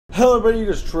Hello everybody, it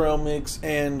is Trail Mix,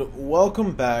 and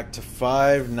welcome back to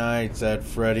Five Nights at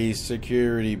Freddy's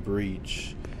Security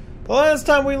Breach. The last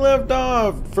time we left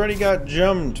off, Freddy got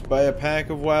jumped by a pack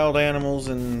of wild animals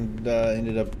and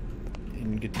ended up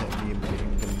getting decapitated.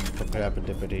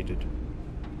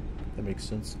 That makes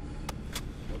sense.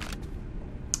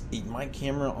 Eat my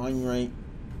camera on right.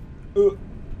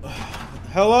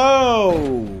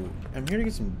 Hello! I'm here to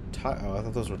get some tires. Oh, I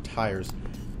thought those were tires.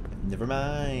 Never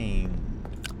mind.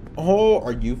 Oh,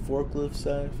 are you forklift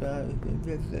certified?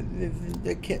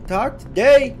 I can't talk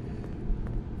today.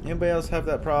 Anybody else have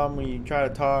that problem when you try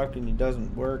to talk and it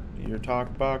doesn't work? Your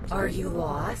talk box? Are you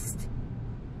lost?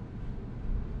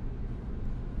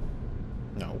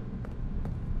 No.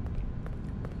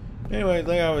 Anyway,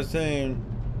 like I was saying.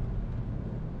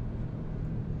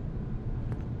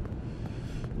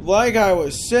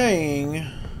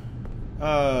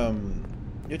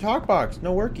 Your talk box,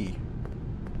 no worky.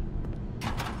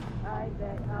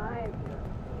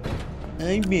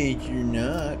 I bet you're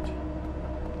not.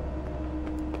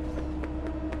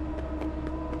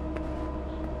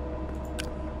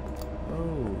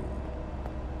 Oh.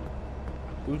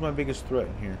 Who's my biggest threat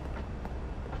in here?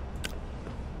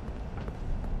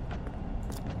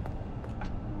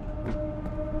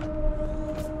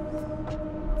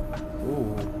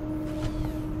 Ooh.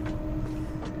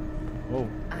 Oh.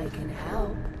 I can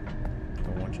help.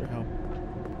 Don't want your help.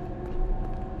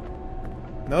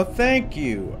 No, thank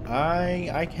you.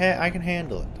 I can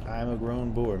handle it. I'm a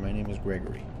grown boy. My name is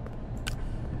Gregory.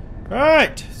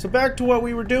 Alright, so back to what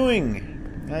we were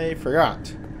doing. I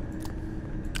forgot.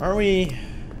 Aren't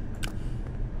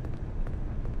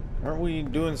we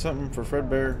doing something for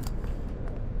Fredbear?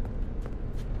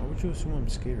 Why would you assume I'm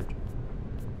scared?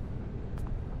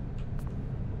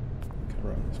 Cut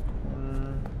around this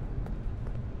corner.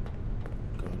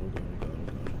 God, oh God, oh God, oh God.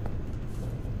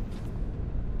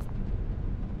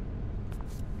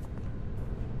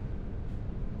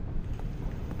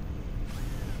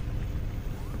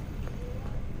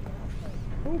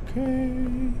 Okay.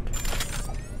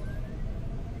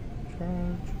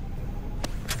 Charge.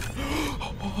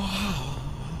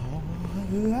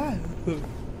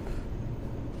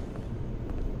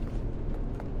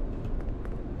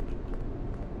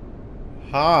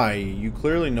 Hi, you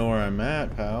clearly know where I'm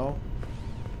at, pal.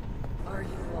 Are you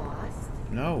lost?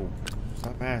 No,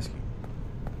 stop asking.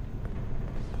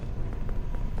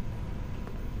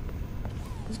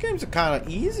 This game's kind of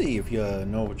easy if you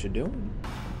know what you're doing.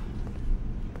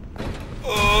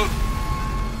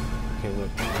 Okay,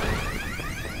 look.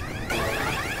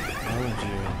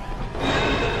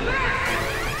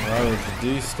 Why would you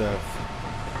do stuff?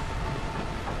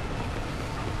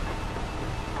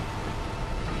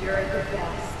 You're the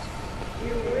best.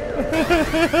 You will.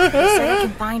 Looks like I can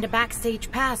find a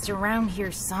backstage pass around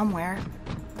here somewhere.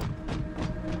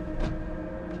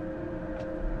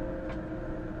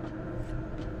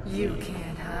 You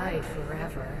can't hide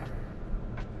forever.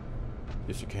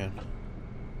 Yes, you can.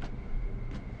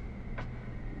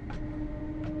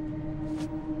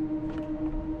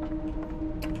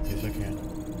 Yes, I can.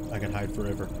 I can hide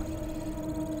forever.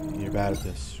 You're bad at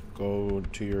this. Go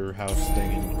to your house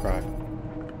thing and cry.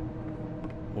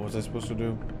 What was I supposed to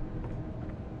do?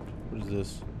 What is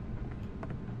this?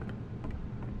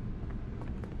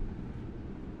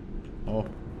 Oh.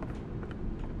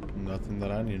 Nothing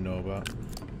that I need to know about.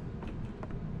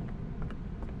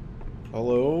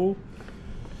 Hello?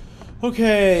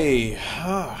 Okay.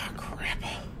 Ah, crap.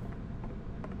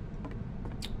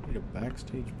 Need a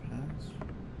backstage pass?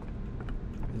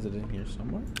 Is it in here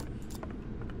somewhere?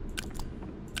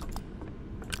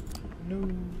 No.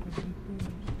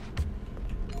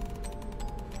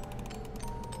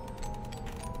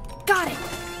 Got it!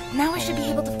 Now I should be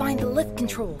able to find the lift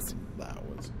controls. That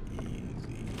was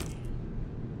easy.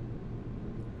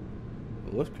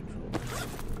 The lift controls?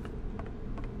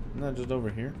 Isn't that just over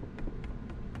here?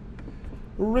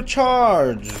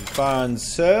 Recharge, fine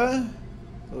sir.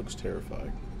 That looks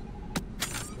terrifying.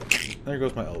 There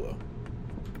goes my elbow.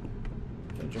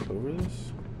 Can I jump over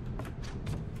this?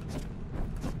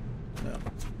 No.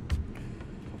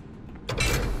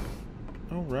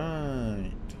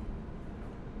 Alright.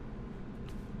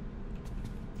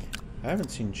 I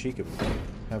haven't seen Chica before,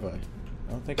 have I? I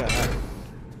don't think I have.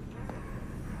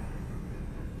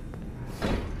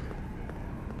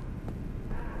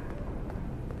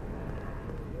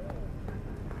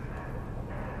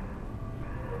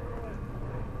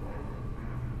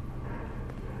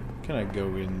 Can I go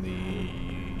in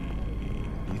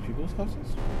these people's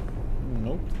houses?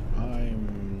 Nope.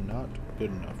 I'm not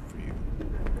good enough for you.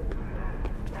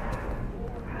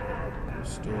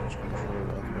 Stage control,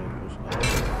 authorized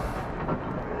personnel.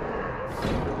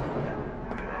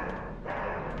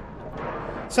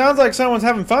 Sounds like someone's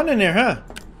having fun in there, huh?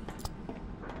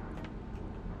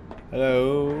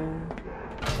 Hello?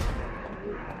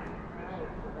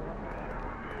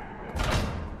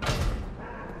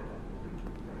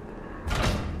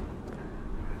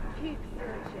 Keep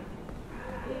searching.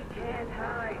 He can't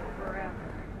hide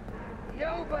forever.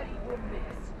 Nobody will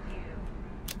miss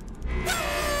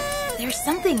you. There's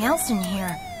something else in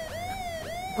here.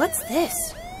 What's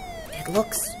this? It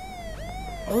looks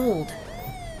old.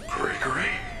 Gregory?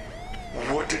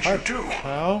 What did you do?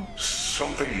 How?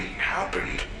 Something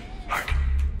happened. I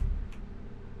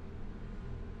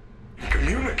can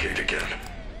communicate again.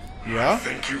 Yeah? I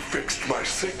think you fixed my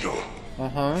signal.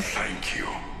 Uh-huh. Thank you.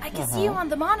 I can see you on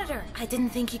the monitor. I didn't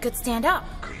think you could stand up.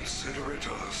 Consider it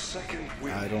a second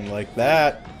win. I don't like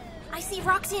that. I see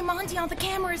Roxy and Monty on the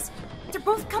cameras. They're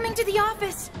both coming to the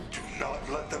office. Do not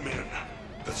let them in.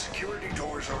 The security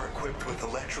doors are equipped with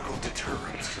electrical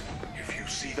deterrents. If you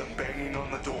see them banging on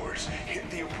the doors, hit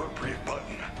the appropriate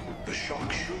button. The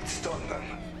shock should stun them.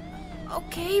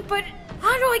 Okay, but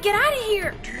how do I get out of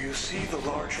here? Do you see the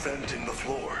large vent in the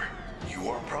floor? You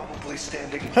are probably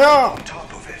standing Ah! on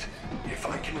top of it. If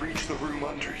I can reach the room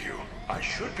under you, I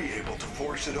should be able to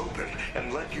force it open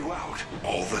and let you out.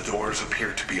 All the doors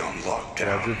appear to be on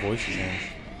lockdown. Why'd your voice change?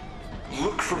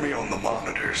 Look for me on the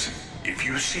monitors. If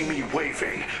you see me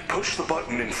waving, push the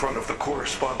button in front of the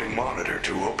corresponding monitor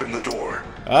to open the door.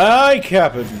 Aye,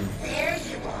 Captain. There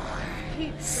you are.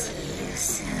 Keep searching. You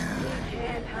soon. He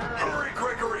can't hide. Hurry,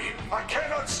 Gregory! I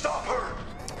cannot stop her!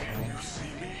 Can you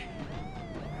see me?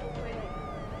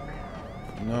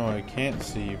 No, I can't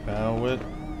see you, pal. What?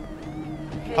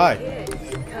 Hey, Hi.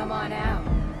 Kid, come on out.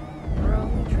 We're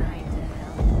only trying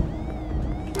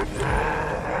to help.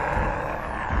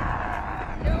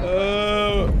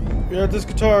 You're at this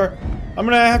guitar. I'm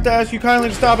gonna have to ask you kindly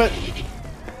to stop it.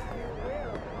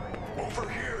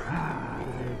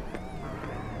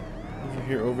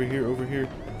 Over here! Over here.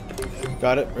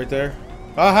 Got it, right there.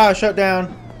 Aha, shut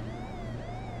down.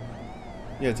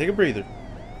 Yeah, take a breather.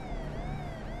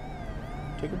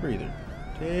 Take a breather.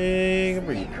 Take a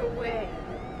breather. Sneak away.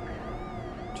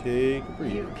 Take a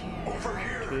breather. You can't. Over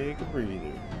here! Take a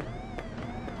breather.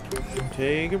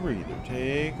 Take a breather.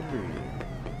 Take a breather.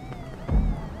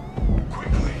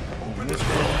 Quickly! Open this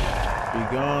one.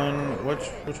 Be gone.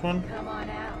 Which one? Come on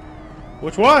out.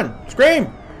 Which one?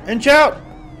 Scream and shout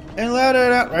and let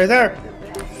it out. Right there.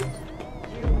 The best.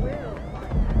 You will.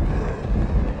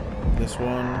 This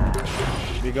one.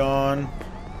 Be gone.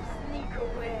 Sneak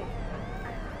away.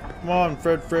 Come on,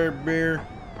 Fred Bear.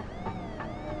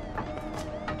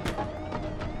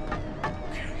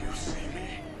 Can you see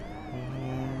me?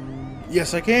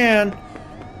 Yes, I can.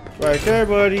 Right there,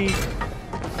 buddy.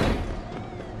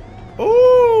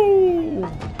 Ooh!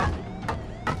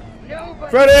 Nobody.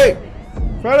 Freddy!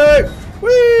 Freddy!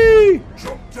 Whee!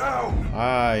 Jump down!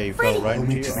 I Freddy, fell right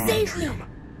into your save arms. me. Atrium.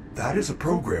 That is a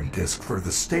program disc for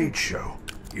the stage show.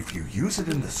 If you use it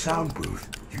in the sound booth,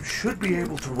 you should be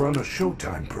able to run a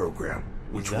Showtime program,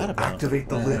 which that will about? activate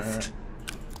the lift.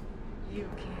 You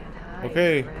can't hide.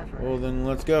 Okay, Forever. well then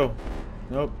let's go.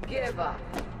 Nope. Give up.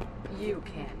 You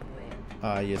can't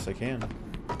win. Yes I can.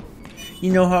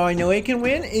 You know how I know I can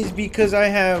win? Is because I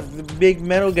have the big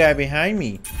metal guy behind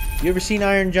me. You ever seen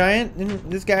Iron Giant?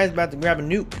 This guy's about to grab a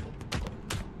nuke.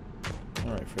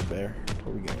 Alright, Fred Bear.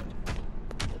 Where we going?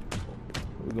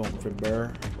 Where we going, Fred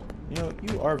Bear? You know,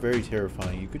 you are very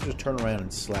terrifying. You could just turn around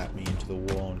and slap me into the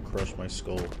wall and crush my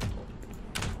skull.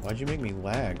 Why'd you make me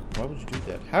lag? Why would you do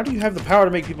that? How do you have the power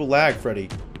to make people lag, Freddy?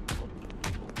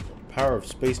 Power of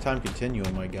space-time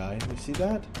continuum, my guy. You see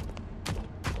that?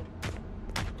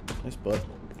 Nice butt.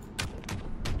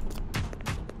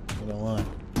 Not gonna lie.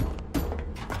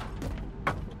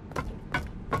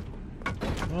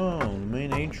 Oh, the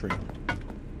main atrium.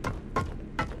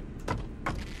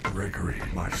 Gregory,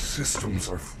 my systems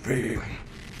are failing.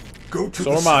 Go to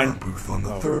So the are mine. sound booth on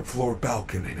the third floor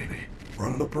balcony.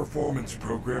 Run the performance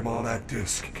program on that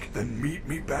disc, then meet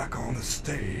me back on the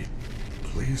stage.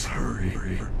 Please hurry.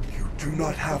 You do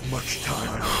not have much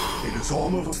time. It is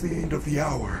almost the end of the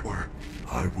hour.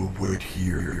 I will wait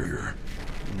here.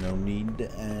 No need to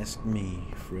ask me,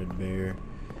 Fred Bear.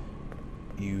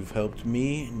 You've helped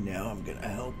me, now I'm gonna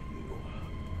help you.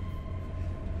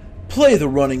 Play the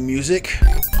running music.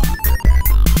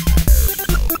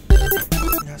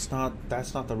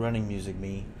 That's not the running music,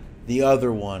 me. The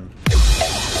other one.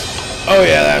 Oh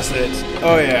yeah, that's it.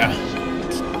 Oh yeah.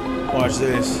 Watch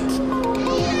this.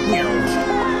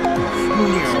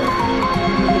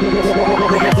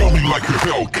 Like a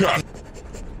Hellcat.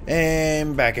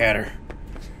 And back at her.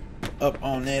 Up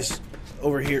on this.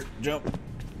 Over here. Jump.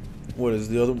 What is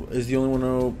the other? Is the only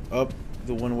one up?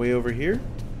 the one way over here.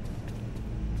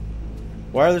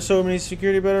 Why are there so many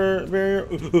security barrier?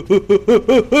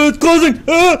 It's closing!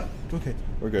 Ah! Okay,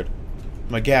 we're good.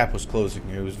 My gap was closing.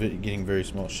 It was getting very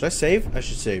small. Should I save? I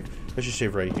should save. I should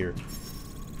save right here.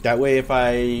 That way, if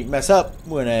I mess up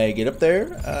when I get up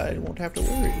there, I won't have to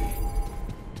worry.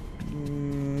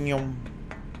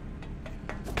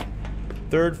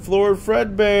 Third floor,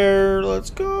 Fredbear. Let's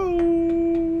go.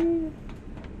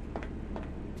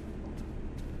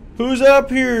 Who's up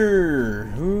here?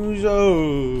 Who's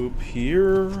up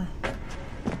here?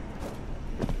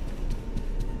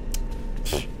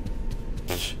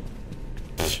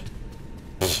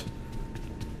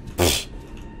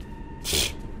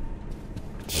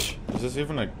 Is this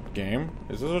even a game?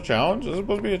 Is this a challenge? Is this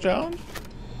supposed to be a challenge?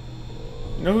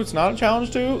 You know who it's not a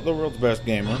challenge to? The world's best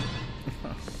gamer.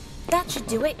 That should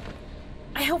do it.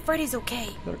 I hope Freddy's okay.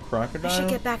 Is that a crocodile? I should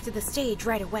get back to the stage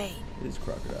right away. It is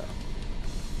crocodile.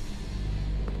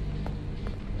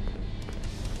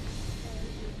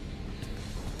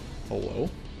 Hello?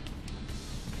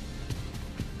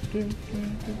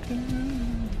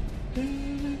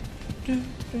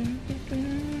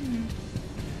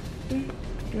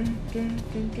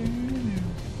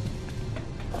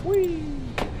 Whee!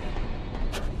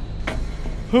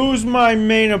 Who's my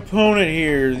main opponent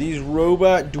here? These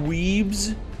robot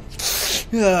dweebs?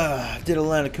 Did a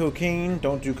lot of cocaine.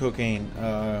 Don't do cocaine.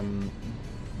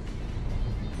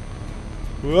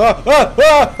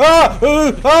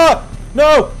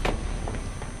 No!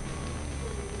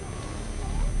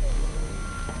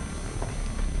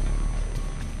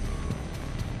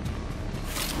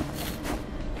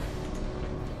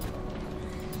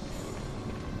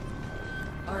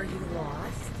 Are you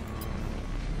lost?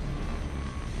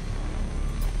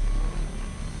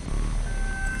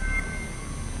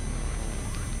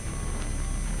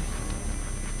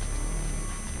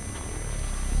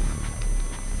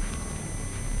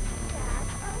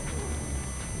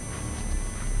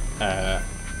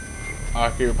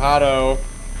 Occupado.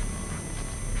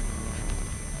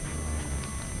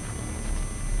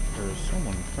 There is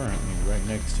someone currently right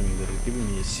next to me that is giving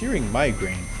me a searing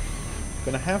migraine. I'm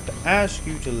gonna have to ask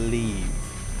you to leave.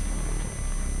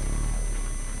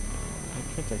 Why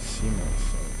can't I see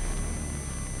myself?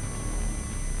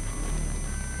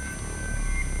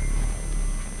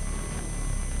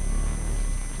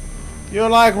 You're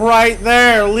like right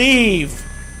there. Leave.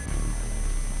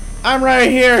 I'm right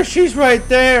here. She's right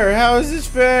there. How is this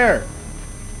fair?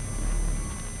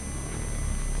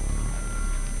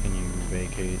 Can you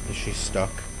vacate? Is she stuck?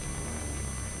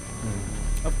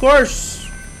 Of course.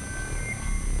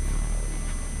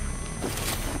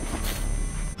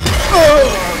 Oh,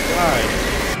 God.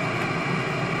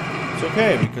 It's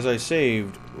okay because I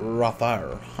saved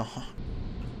Raphael.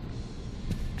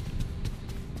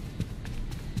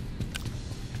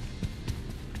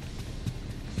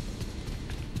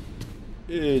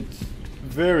 It's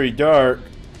very dark.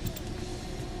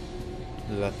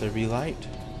 Let there be light.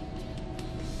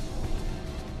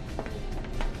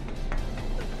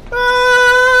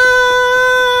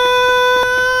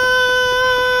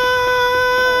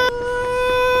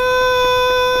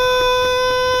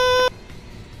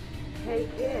 Hey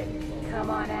kid, come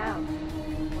on out.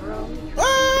 We're only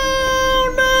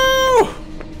Oh no!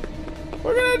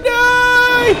 We're gonna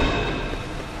die!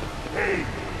 Hey,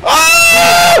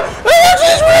 Ah! This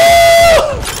is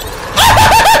real!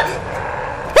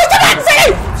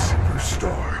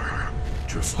 superstar.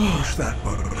 Just push that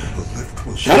button and the lift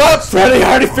will... Shut up, Freddy! I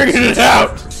already figured it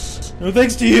out! No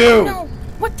thanks to you! No!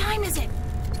 What time is it?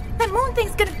 That moon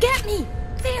thing's gonna get me!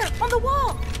 There, on the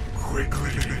wall!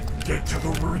 Quickly, get to the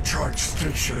recharge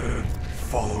station.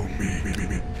 Follow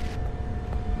me.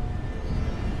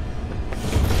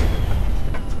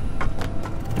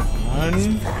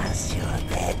 One. Past your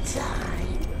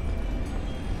bedtime.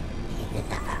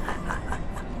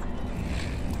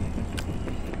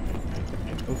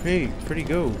 Okay, Freddy,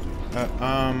 go.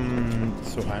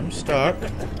 So I'm stuck. You're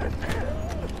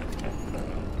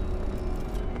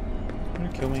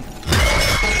gonna kill me.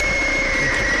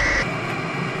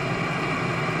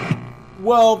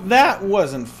 Well, that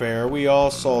wasn't fair. We all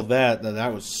saw that.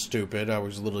 That was stupid. I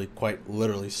was quite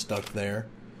literally stuck there.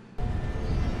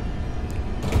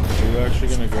 Are you actually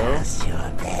gonna go? Past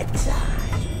your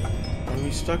bedtime. Are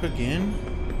we stuck again?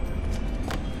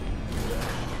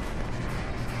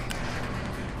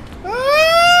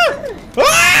 Ah!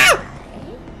 Ah!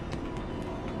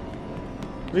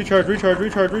 Recharge, recharge,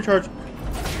 recharge, recharge.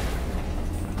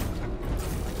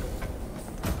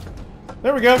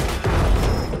 There we go.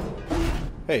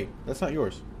 Hey, that's not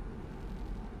yours.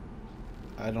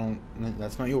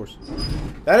 That's not yours.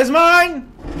 That is mine!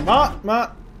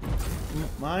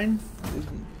 mine? Is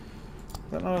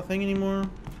that not a thing anymore?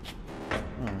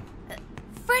 Oh.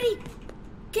 Freddy!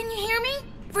 Can you hear me?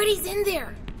 Freddy's in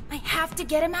there. I have to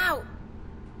get him out.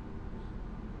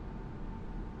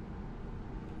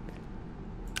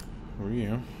 Who are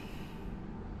you?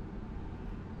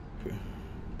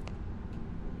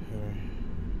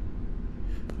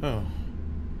 Oh.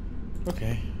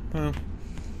 Okay. Well,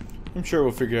 I'm sure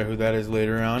we'll figure out who that is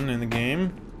later on in the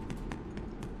game.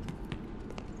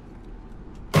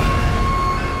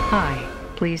 Hi,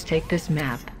 please take this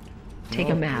map. Take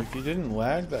a map. If you didn't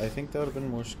lag, I think that would have been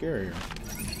more scarier.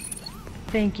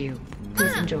 Thank you.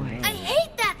 Please enjoy. I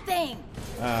hate that thing!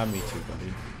 Me too,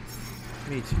 buddy.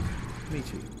 Me too. Me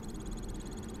too.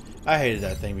 I hated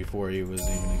that thing before it was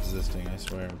even existing, I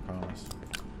swear, I promise.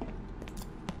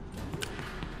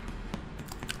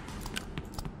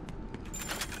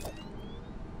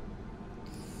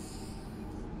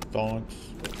 Donks.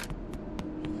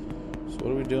 So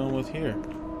what are we dealing with here?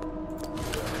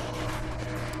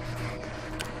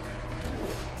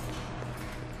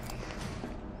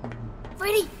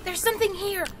 Freddy, there's something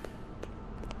here.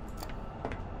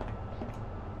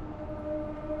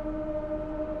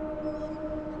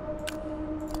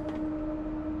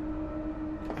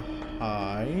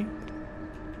 Hi.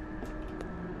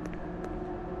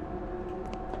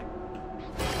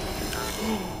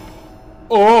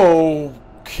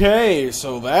 Okay,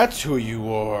 so that's who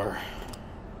you are.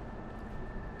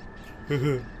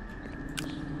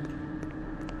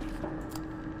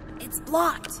 It's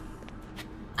blocked.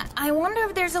 I wonder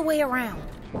if there's a way around.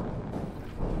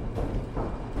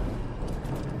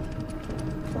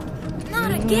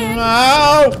 Not again!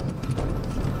 No!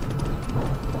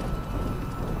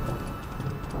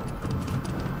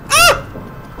 Ah!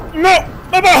 No!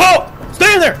 My butthole!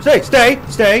 Stay in there!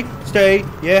 Stay!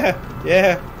 Yeah.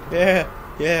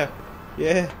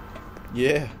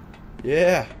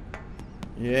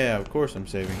 Yeah, of course I'm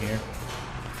saving here.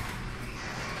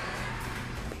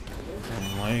 I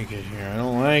don't like it here. I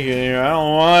don't like it here. I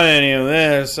don't want any of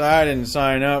this. I didn't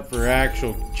sign up for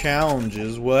actual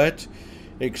challenges. What?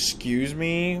 Excuse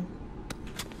me?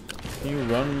 Can you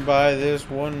run by this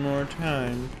one more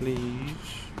time, please?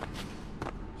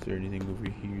 Is there anything over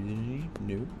here that I need?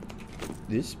 Nope.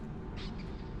 This?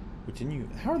 What's in you?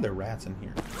 How are there rats in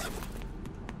here?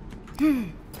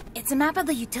 It's a map of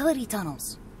the utility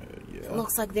tunnels. Yeah. It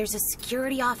looks like there's a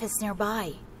security office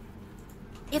nearby.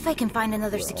 If I can find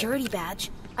another security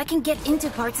badge, I can get into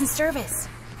parts and service.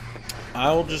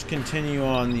 I will just continue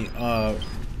on the,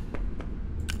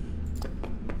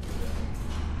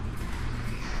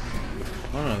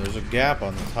 Oh no, there's a gap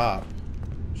on the top.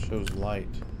 It shows light.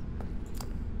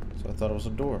 So I thought it was a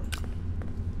door.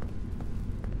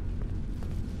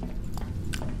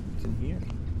 What's in here?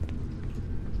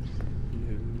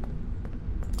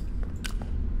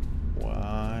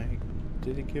 Why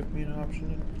did it give me an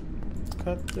option to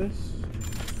cut this?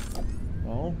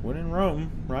 Well, when in Rome,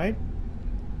 right?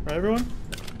 Right, everyone?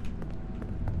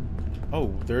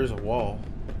 Oh, there's a wall.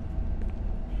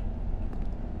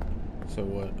 So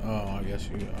what? Oh, I guess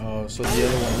you... Oh, so the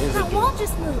other one is a That door. wall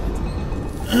just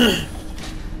moved.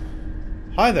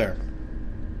 Hi there.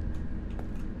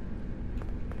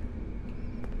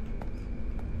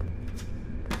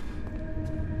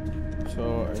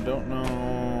 So, I don't know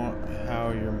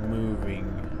how you're moving.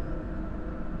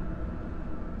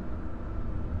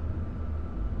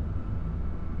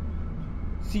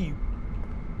 See you.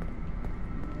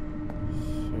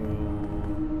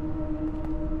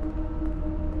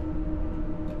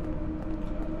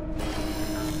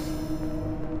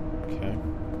 Okay.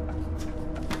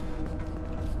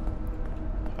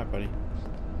 Hi, buddy.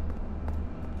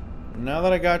 Now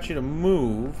that I got you to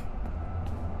move...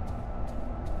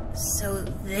 So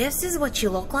this is what you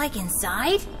look like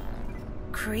inside?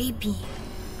 Creepy.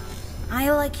 I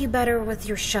like you better with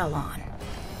your shell on.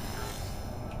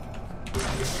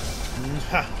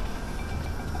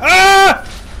 Ah!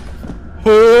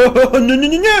 Oh,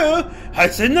 no! I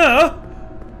said no!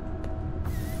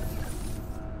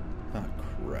 Ah,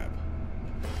 crap.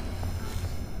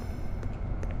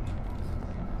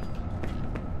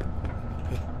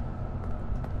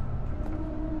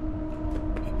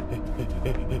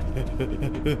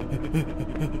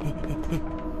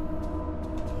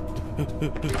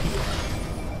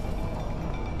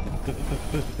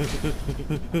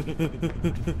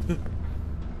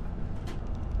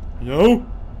 No?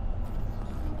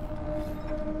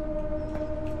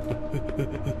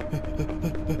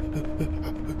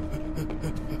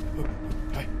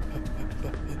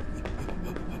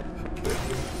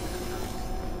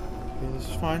 This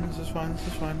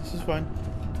is fine.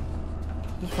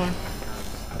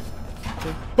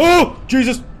 Oh!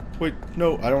 Jesus! Wait,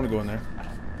 no, I don't want to go in there.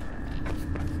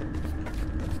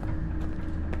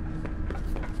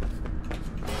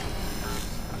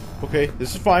 Okay,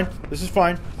 this is fine. This is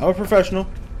fine. I'm a professional.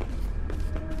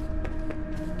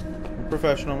 I'm a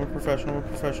professional. I'm a professional. I'm a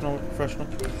professional. I'm a professional.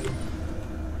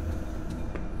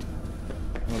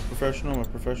 I'm a professional. I'm a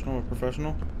professional. I'm a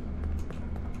professional.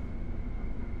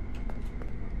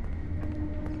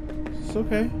 It's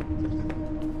okay.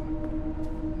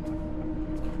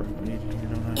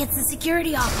 It's the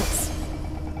security office.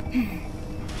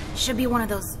 Should be one of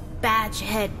those badge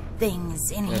head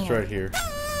things in here. It's right here.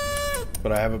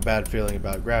 But I have a bad feeling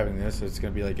about grabbing this. It's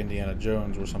gonna be like Indiana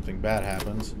Jones where something bad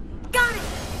happens. Got it!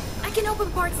 I can open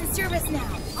parts and service now.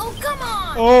 Oh, come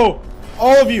on! Oh!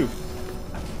 All of you!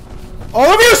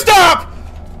 All of you stop!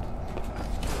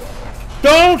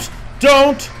 Don't!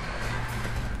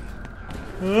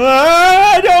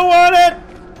 I don't want it!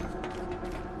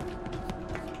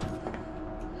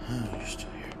 Oh, you're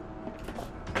still here.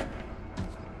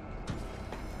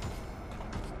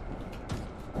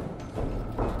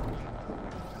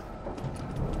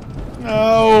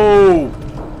 No!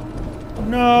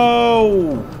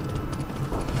 No!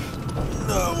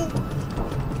 No!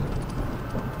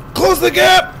 Close the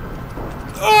gap!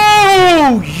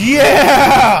 Oh!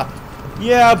 Yeah!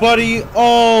 Yeah, buddy.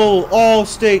 All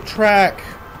state track.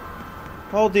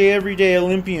 All day, every day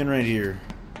Olympian right here.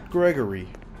 Gregory.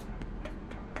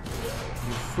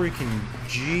 You freaking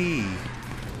G.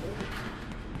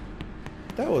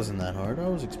 That wasn't that hard. I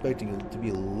was expecting it to be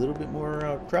a little bit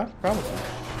more promising.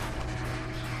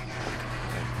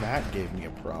 That gave me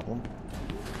a problem.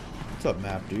 What's up,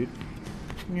 map dude?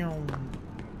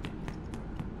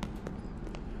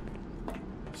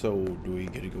 So, do we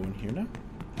get to go in here now?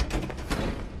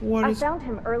 I found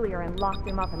him earlier and locked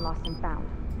him up and lost and found.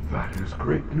 That is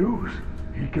great news.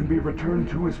 He can be returned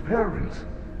to his parents.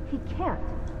 He can't.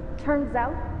 Turns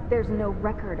out, there's no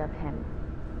record of him.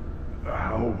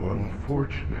 How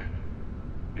unfortunate.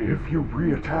 If you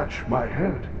reattach my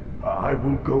head, I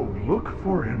will go look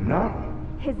for him now.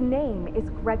 His name is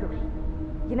Gregory.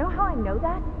 You know how I know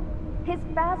that? His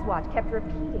Fazwatch kept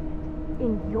repeating it,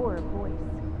 in your voice.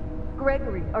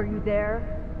 Gregory, are you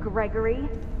there? Gregory?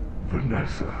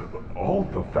 Vanessa, all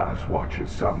the Fazwatches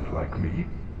sound like me.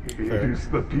 Fair. It is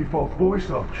the default voice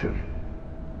option.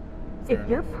 If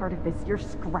you're part of this, you're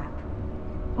scrap.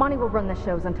 Monty will run the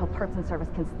shows until Parts and Service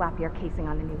can slap your casing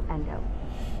on a new endo.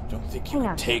 Don't think Hang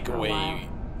on take away I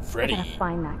Freddy gotta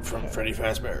find that from kid. Freddy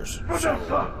Fazbear's.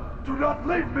 Vanessa, do not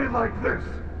leave me like this.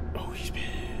 Oh, he's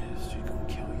pissed. He's gonna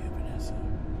kill you, Vanessa.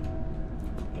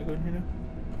 Can I go in here now?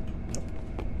 Nope.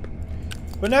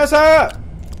 Vanessa!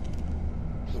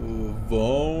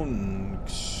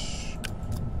 Vonks.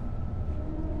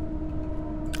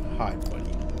 Hi,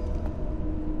 buddy.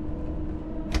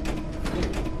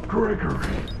 Gregory,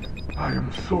 I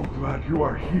am so glad you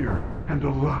are here and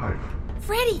alive.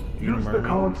 Freddy! Use the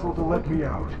console to let me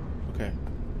out. Okay.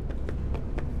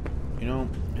 You know,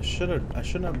 I shouldn't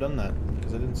have done that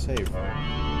because I didn't save.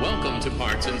 Welcome to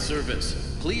Parts and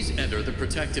Service. Please enter the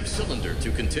protective cylinder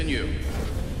to continue.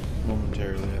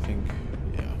 Momentarily, I think.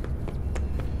 Yeah.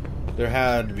 There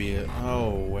had to be a...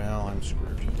 Oh, well, I'm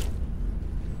screwed.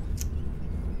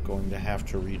 Going to have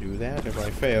to redo that. If I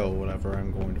fail, whatever,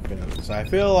 I'm going to fail. Because I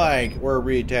feel like we're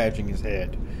reattaching his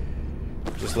head.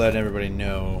 Just letting everybody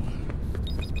know.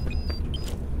 I'm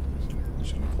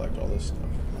just going to collect all this stuff.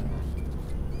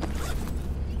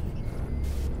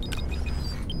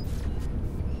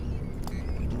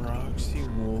 Roxy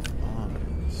Wolf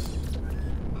Eyes.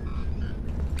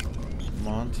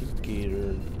 Monty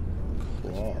Gator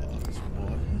Claws.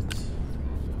 What?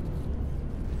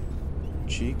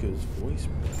 Chica's voice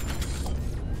box.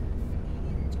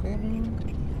 What's going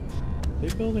on? They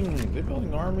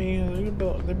building army.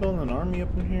 They building an army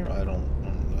up in here. I don't.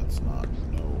 That's not.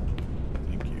 No.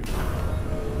 Thank you.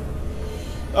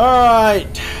 All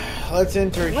right. Let's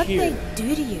enter What'd here. they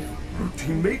do to you?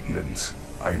 Routine maintenance.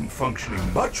 I am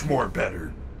functioning much more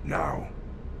better now.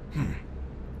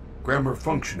 Grammar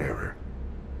function error.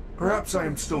 Perhaps I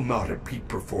am still not at peak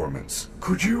performance.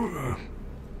 Could you,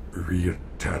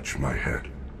 reattach my head?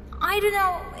 I don't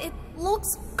know. It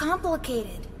looks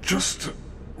complicated. Just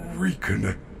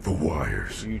reconnect the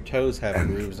wires. Your toes have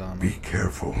And grooves on be them.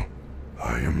 careful.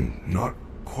 I am not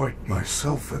quite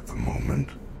myself at the moment.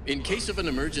 In case of an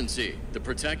emergency, the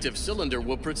protective cylinder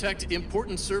will protect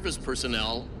important service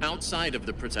personnel outside of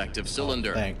the protective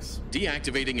cylinder. Thanks.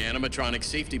 Deactivating animatronic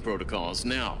safety protocols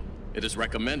now. It is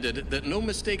recommended that no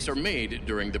mistakes are made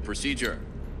during the procedure.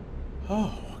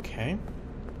 Oh, okay.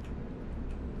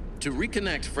 To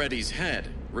reconnect Freddy's head,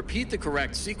 Repeat the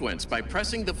correct sequence by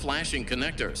pressing the flashing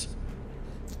connectors.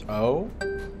 Oh?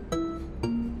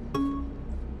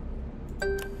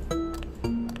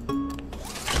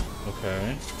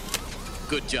 Okay.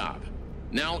 Good job.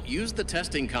 Now use the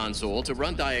testing console to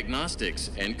run diagnostics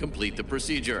and complete the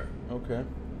procedure. Okay.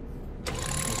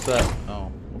 What's that?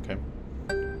 Oh, okay.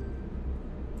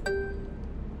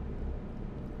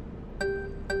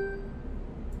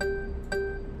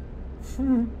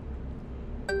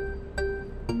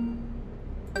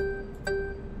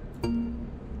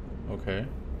 Okay.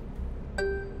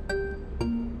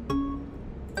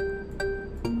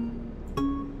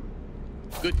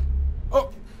 Good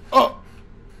Oh!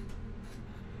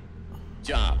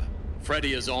 job.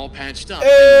 Freddy is all patched up. Hey!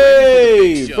 And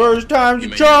ready for the big show. First time's You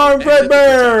a may charm, now exit the protective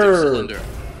Fredbear! cylinder.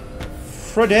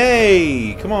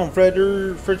 Freddy! Come on,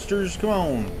 Fredsters, come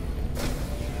on.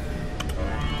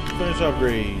 Finish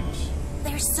upgrades.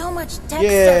 There's so much tech stuff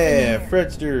Yeah, in here.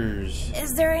 Fredsters.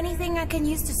 Is there anything I can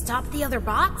use to stop the other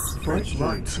bots? Bright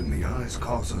lights in the eyes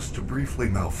cause us to briefly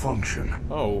malfunction.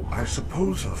 Oh. I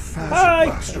suppose a phaser Hi.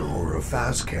 blaster or a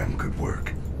phascam could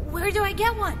work. Where do I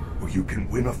get one? Or you can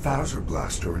win a phaser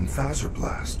blaster in Phaser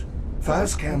Blast.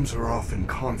 Phascams are often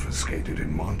confiscated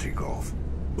in Monte Golf,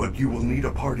 but you will need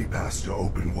a party pass to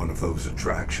open one of those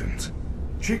attractions.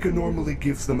 Chica normally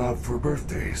gives them out for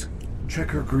birthdays.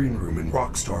 Check her green room in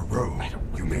Rockstar Row.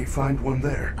 You may find one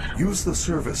there. Use the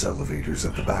service elevators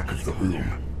at the back of the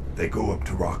room. They go up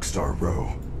to Rockstar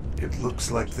Row. It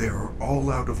looks like they're all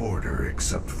out of order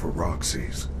except for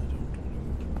Roxy's.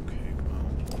 Okay,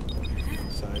 well.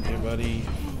 Inside here, buddy.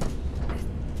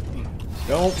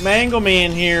 Don't mangle me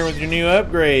in here with your new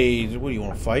upgrades. What do you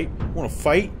want to fight? You want to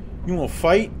fight? You want to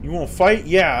fight? You want to fight?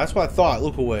 Yeah, that's what I thought.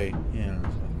 Look away. Yeah,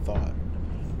 that's what I thought.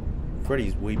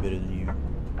 Freddy's way better than you.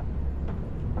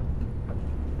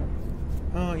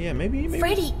 Oh, yeah, maybe.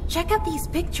 Freddy, check out these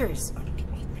pictures.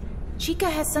 Chica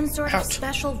has some sort of Out.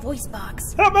 special voice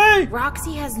box. Help me!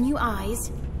 Roxy has new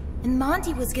eyes, and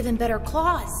Monty was given better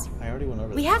claws. I already went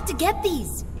over We that. have to get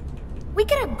these. We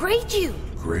can upgrade you.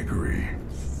 Gregory,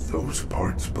 those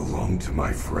parts belong to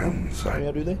my friends. Oh,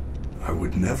 yeah, do they? I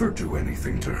would never do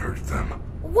anything to hurt them.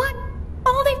 What?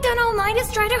 All they've done all night is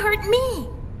try to hurt me.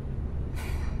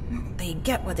 They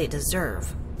get what they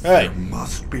deserve. Hey, There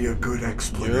must be a good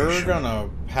explanation. you're gonna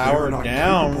They're power not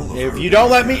down capable of if hurting you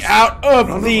don't let me us. out of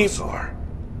None the... of us are.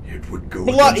 It would go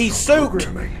bloody against our suit.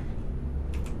 programming.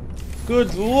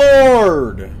 Good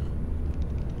lord!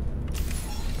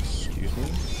 Excuse me.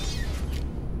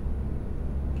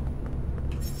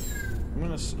 I'm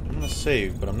gonna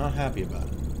save, but I'm not happy about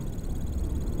it.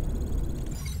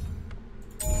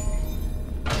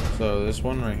 So this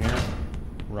one right here,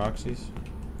 Roxy's.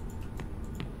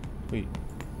 Wait.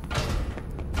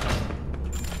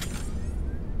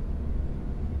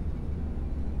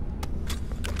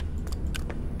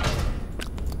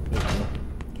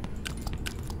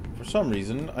 For some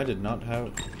reason, I did not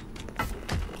have...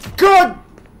 Good!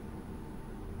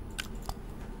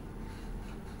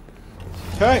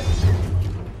 Okay.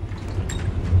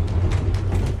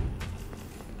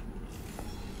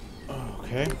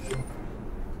 Okay.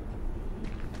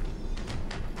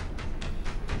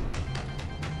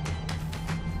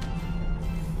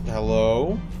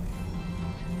 Hello?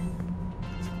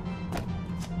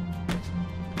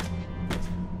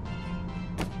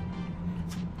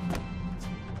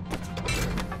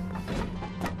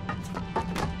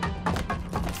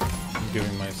 I'm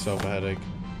giving myself a headache.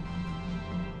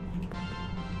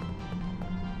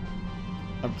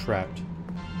 I'm trapped.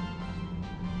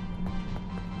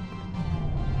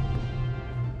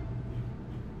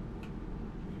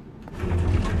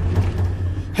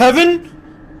 Heaven?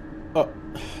 Oh,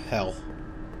 hell.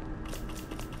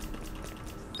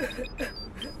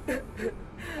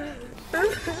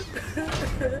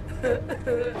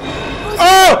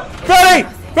 Oh! Freddy!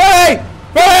 Freddy!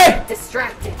 Freddy!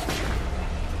 Distracted.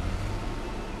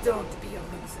 Don't be a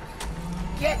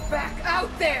loser. Get back out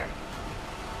there!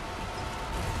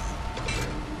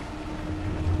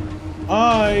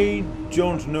 I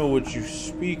don't know what you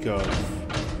speak of.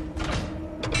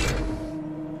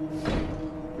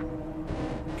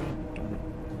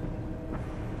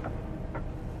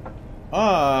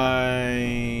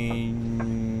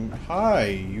 Hi,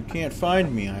 you can't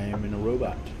find me. I am in a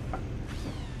robot.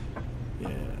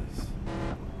 Yes.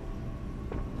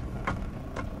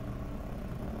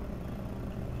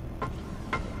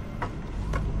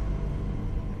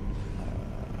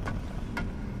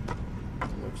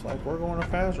 Looks like we're going to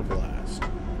Phaser Blast.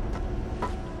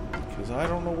 Because I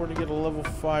don't know where to get a level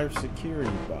 5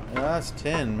 security box. That's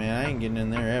 10, man. I ain't getting in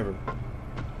there ever.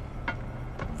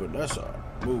 Vanessa,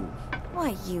 move.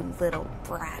 Why, you little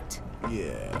brat.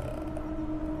 Yeah.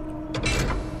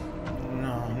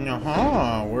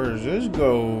 No, where does this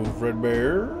go,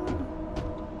 Fredbear?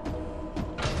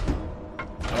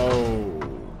 Oh,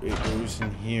 it goes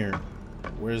in here.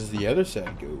 Where's the other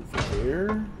side go,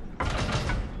 Fredbear?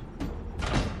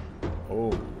 Oh,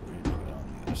 we need to go on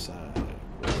the other side.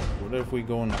 What if we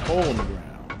go in the hole in the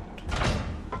ground?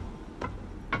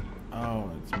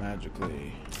 Oh, it's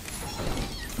magically.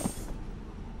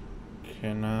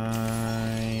 Can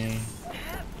I?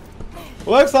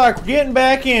 Looks like we're getting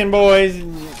back in, boys.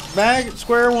 Back at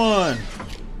square one.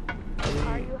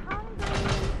 Are you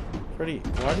hungry? Freddy,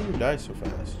 why do you die so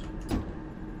fast?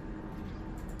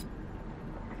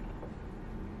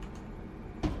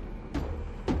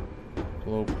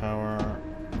 Low power.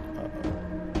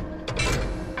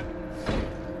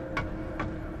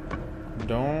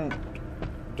 Don't.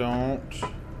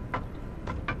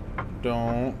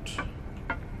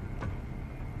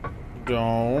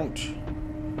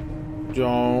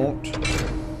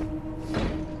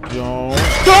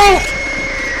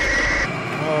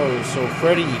 Oh, so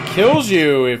Freddy kills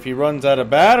you if he runs out of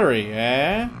battery,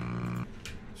 eh?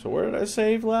 So where did I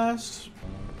save last?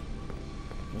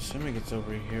 I'm assuming it's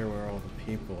over here where all the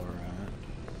people are at.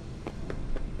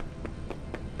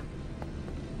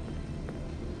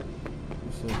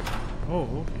 This is... Oh,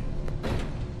 okay.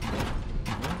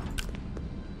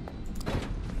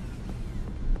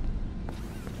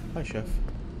 Hi, Chef.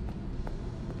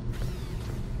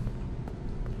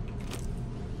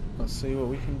 Let's see what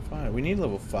we can find. We need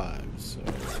level 5, so...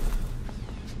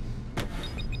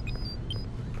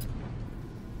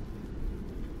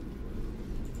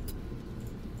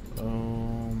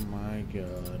 Oh my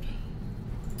god.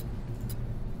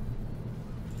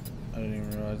 I didn't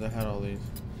even realize I had all these.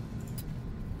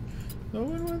 No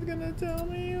one was gonna tell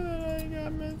me that I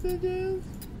got messages.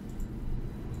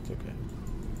 It's okay.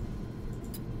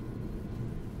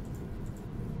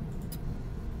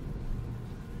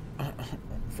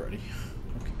 Freddy.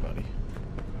 Okay, buddy.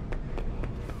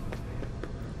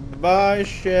 Bye,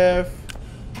 Chef.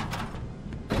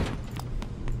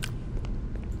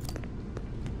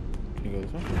 Can you go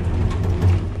this way?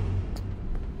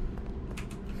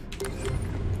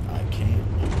 I can,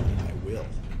 and I will.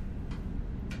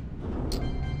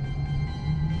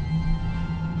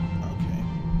 Okay.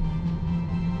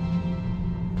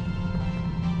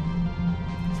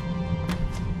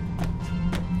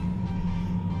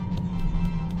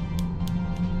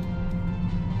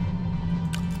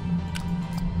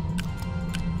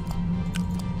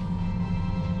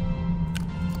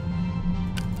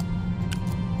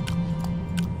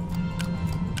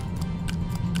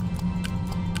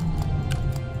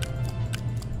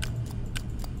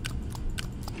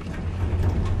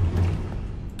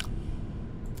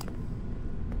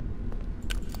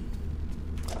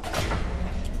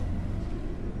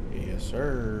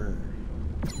 Sir.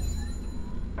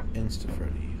 Insta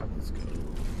Freddy. Let's go.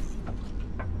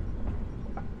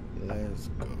 Let's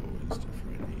go, Insta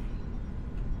Freddy.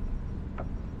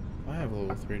 I have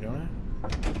level 3, don't I?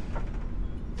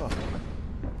 Fuck.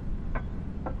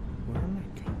 Where am I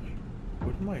going?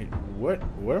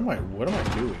 What am I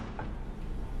doing?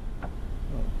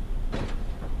 Oh.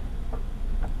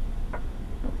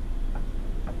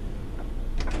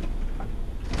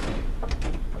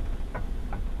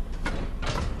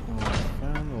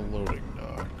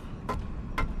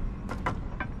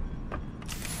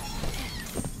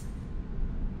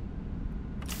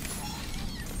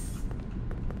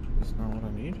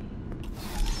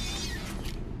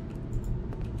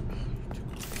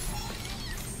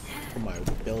 My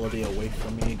ability away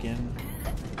from me again.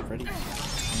 Freddy.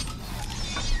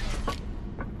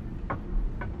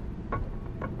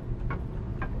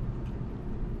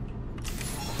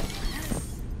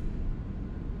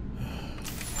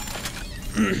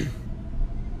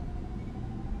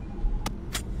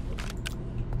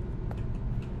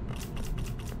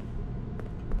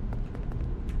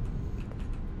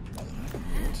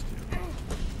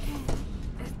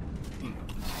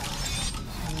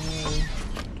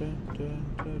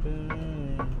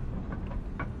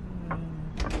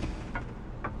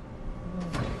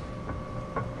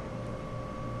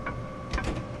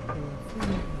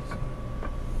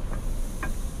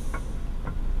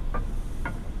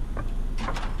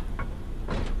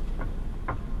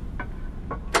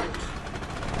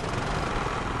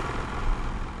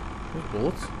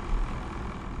 Bullets?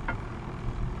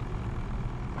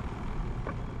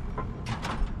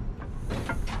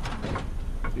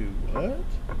 Do what?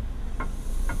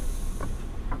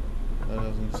 That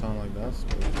doesn't sound like that's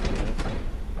supposed to be it.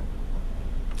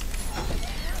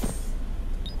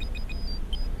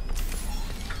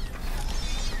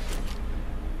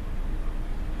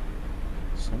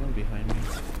 someone behind me?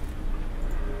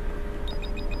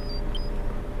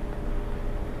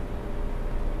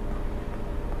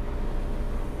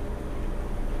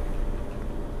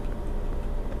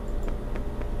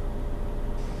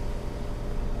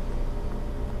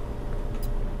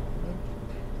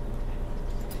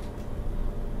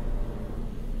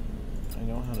 I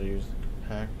know how to use the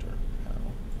compactor. How?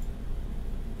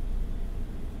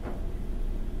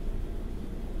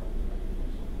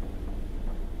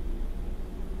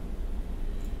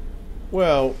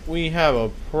 Well, we have a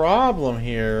problem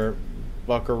here,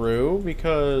 Buckaroo,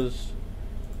 because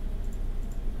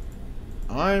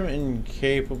I'm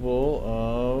incapable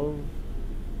of...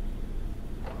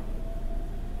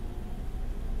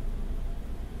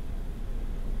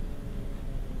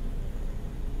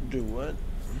 Do what?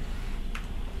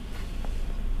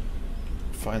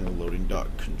 Find the loading dock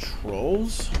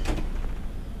controls.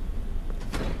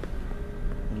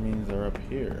 That means they're up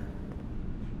here.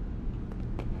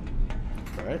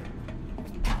 Right?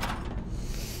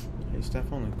 Hey, staff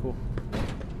only, cool.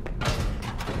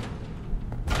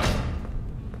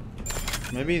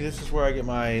 Maybe this is where I get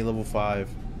my level 5.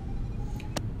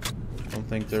 I don't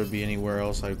think there would be anywhere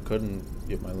else I couldn't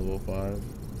get my level 5.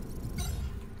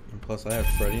 And plus I have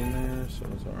Freddy in there, so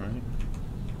it's alright.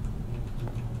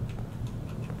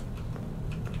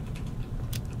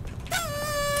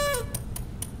 Oh.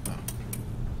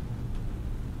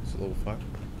 It's level 5.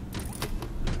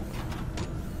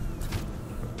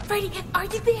 Freddy, are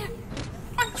you there?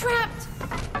 I'm trapped.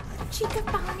 Chica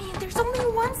found me and there's only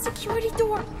one security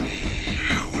door.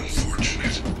 How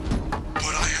unfortunate.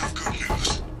 But I have good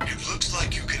news. It looks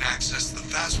like you can access the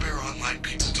Fazbear Online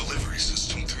Pizza delivery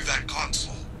system through that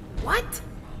console. What?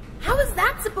 How is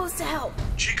that supposed to help?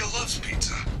 Chica loves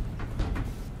pizza.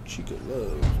 Chica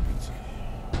loves pizza.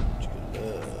 Chica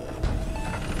loves.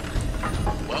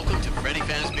 Welcome to Freddy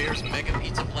Fazbear's Mega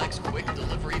Pizzaplex Quick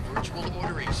Delivery Virtual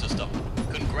Ordering System.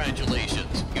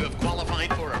 Congratulations, you have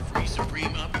qualified for a free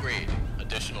Supreme upgrade.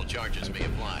 Additional charges may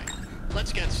apply.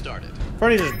 Let's get started.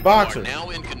 Freddy just boxer. You are now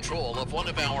in control of one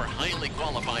of our highly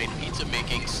qualified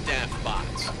pizza-making staff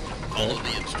bots. Follow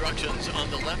the instructions on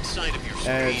the left side of your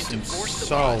screen to force the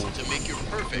bot to make your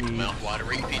perfect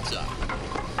mouth-watering pizza.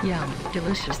 Yum,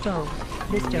 delicious dough.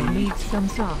 This dough needs some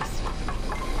sauce.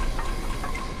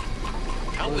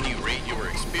 How would you rate your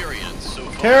experience so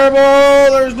far?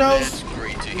 Terrible! There's no That's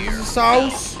great to hear.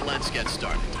 sauce. Now, let's get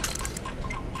started.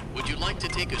 Would you like to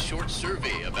take a short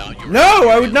survey about your No,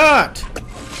 I would not!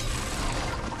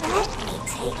 Let me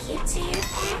take you to your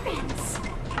parents.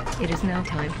 It is now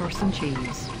time for some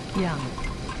cheese. Yum.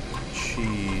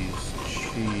 Cheese.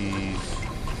 Cheese.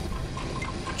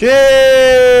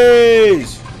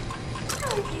 Cheese!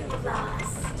 Are you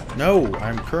lost? No,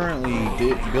 I'm currently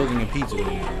building a pizza.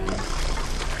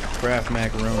 Kraft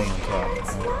macaroni on top.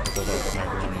 Oh, I love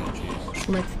macaroni and cheese.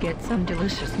 Let's get some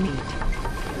delicious meat.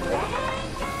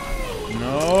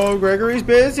 No, Gregory's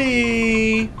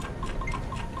busy!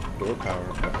 Door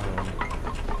power.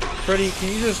 Freddy, can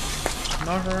you just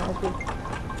knock her out real quick?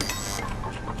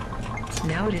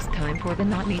 Now it is time for the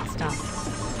not meat stuff.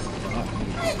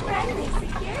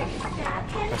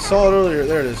 I saw it earlier.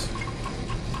 There it is.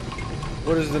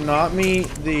 What is the not meat?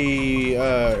 The,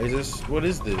 is this, what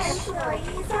is this?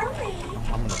 Employees only.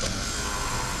 I'm gonna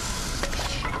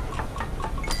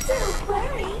Don't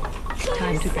worry.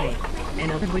 Time to bake.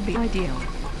 An oven would be ideal.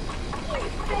 Your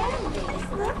family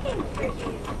is looking for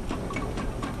you.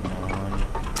 come on.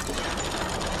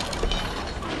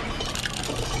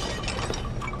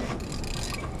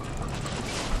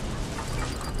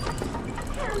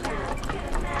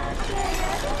 Come out, wherever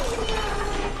you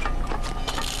are.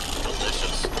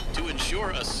 Delicious. To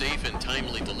ensure a safe and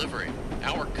timely delivery,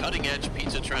 our cutting-edge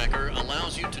pizza tracker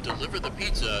allows you to deliver the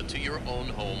pizza to your own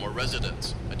home or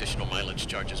residence. Additional mileage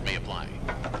charges may apply.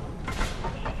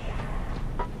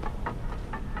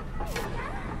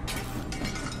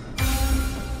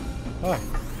 Ah.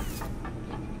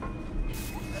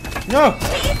 No!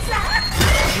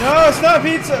 No, it's not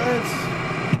pizza! It's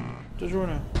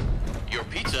DiGiorno. Your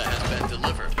pizza has been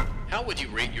delivered. How would you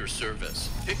rate your service?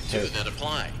 Pick two that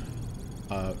apply.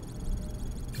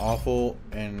 Awful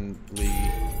and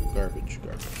garbage.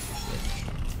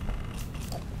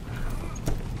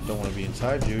 Don't want to be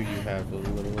inside you. You have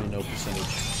literally no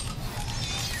percentage.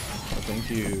 Oh, thank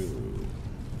you.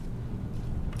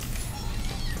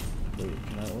 Wait,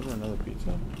 can I order another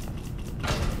pizza?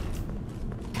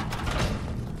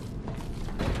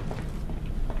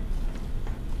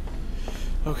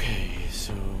 Okay,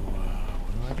 so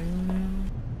what do I do now?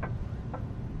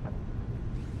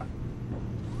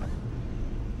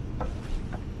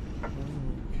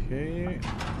 Okay.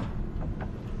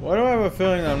 Why do I have a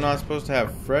feeling that I'm not supposed to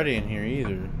have Freddy in here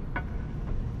either?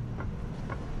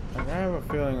 Like, I have a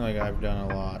feeling like I've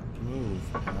done a lot. Move,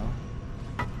 pal.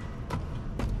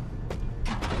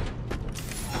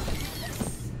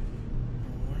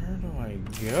 Where do I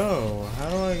go? How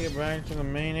do I get back to the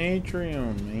main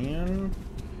atrium, man?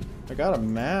 I got a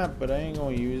map, but I ain't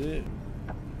gonna use it.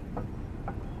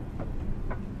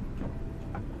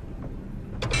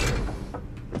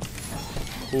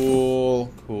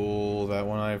 Cool, cool. That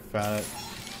one I found it.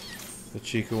 The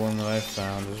Chica one that I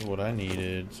found is what I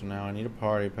needed. So now I need a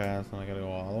party pass, and I gotta go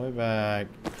all the way back.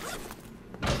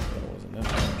 No, that wasn't it.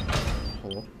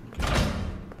 Hello. Okay.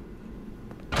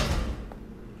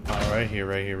 Oh, right here,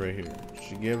 right here, right here.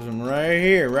 She gives him right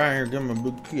here, right here. Give him a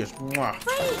big kiss. Mwah.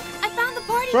 Freddy, I found the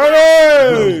party.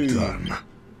 Freddy! Well done.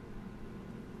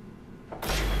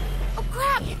 Oh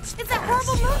crap! It's that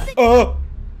horrible move that Oh! again.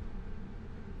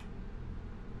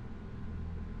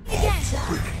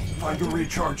 Quick, find a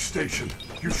recharge station.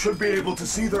 You should be able to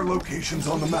see their locations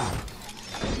on the map.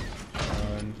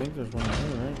 I think there's one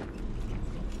here, right?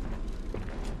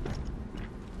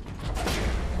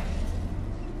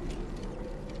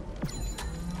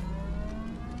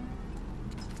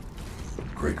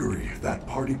 Gregory, that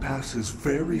party pass is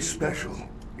very special.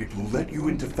 It will let you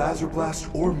into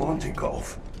Fazerblast or Monte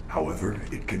Golf. However,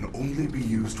 it can only be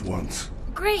used once.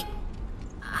 Great.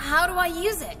 How do I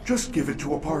use it? Just give it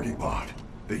to a party bot.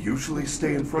 They usually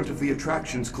stay in front of the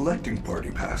attractions collecting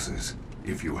party passes.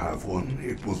 If you have one,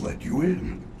 it will let you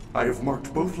in. I have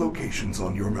marked both locations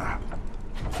on your map.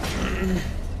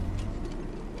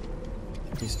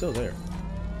 He's still there.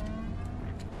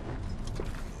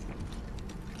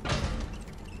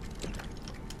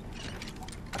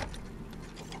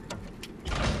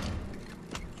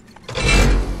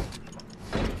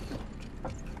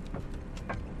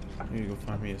 I need to go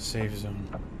find me a safe zone.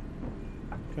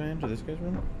 Can I enter this guy's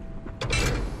room?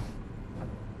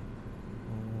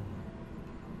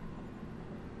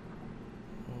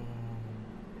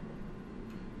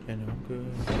 Yeah, no, I'm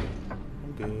good.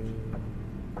 I'm good.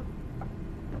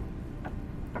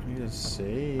 I need a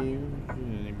save. Does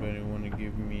anybody want to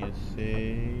give me a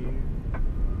save?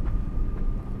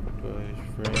 Does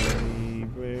Freddy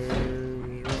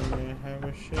Bears want to have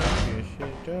a shave? Yes,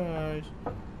 it does.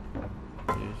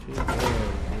 Yes, it does.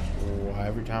 Well,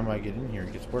 every time I get in here,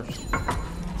 it gets worse.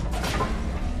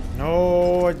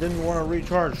 No, I didn't want to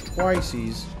recharge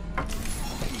twiceies.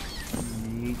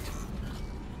 Neat.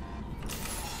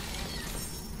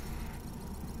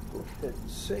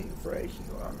 Safe right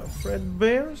here on the Fred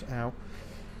Bears. Ow.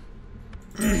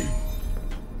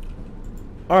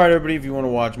 Alright, everybody, if you want to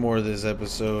watch more of this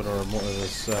episode or more of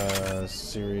this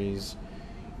series,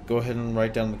 go ahead and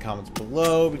write down in the comments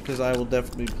below, because I will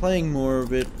definitely be playing more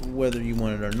of it, whether you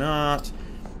want it or not,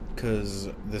 because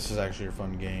this is actually a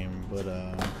fun game. But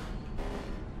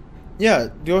yeah,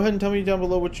 go ahead and tell me down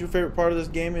below what your favorite part of this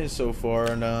game is so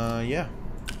far. And yeah,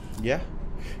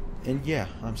 and yeah,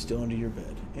 I'm still under your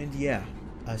bed. And yeah,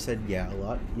 I said yeah a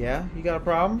lot. Yeah, you got a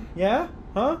problem? Yeah?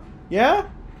 Huh? Yeah?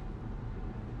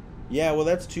 Yeah, well,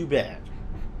 that's too bad.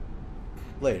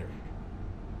 Later.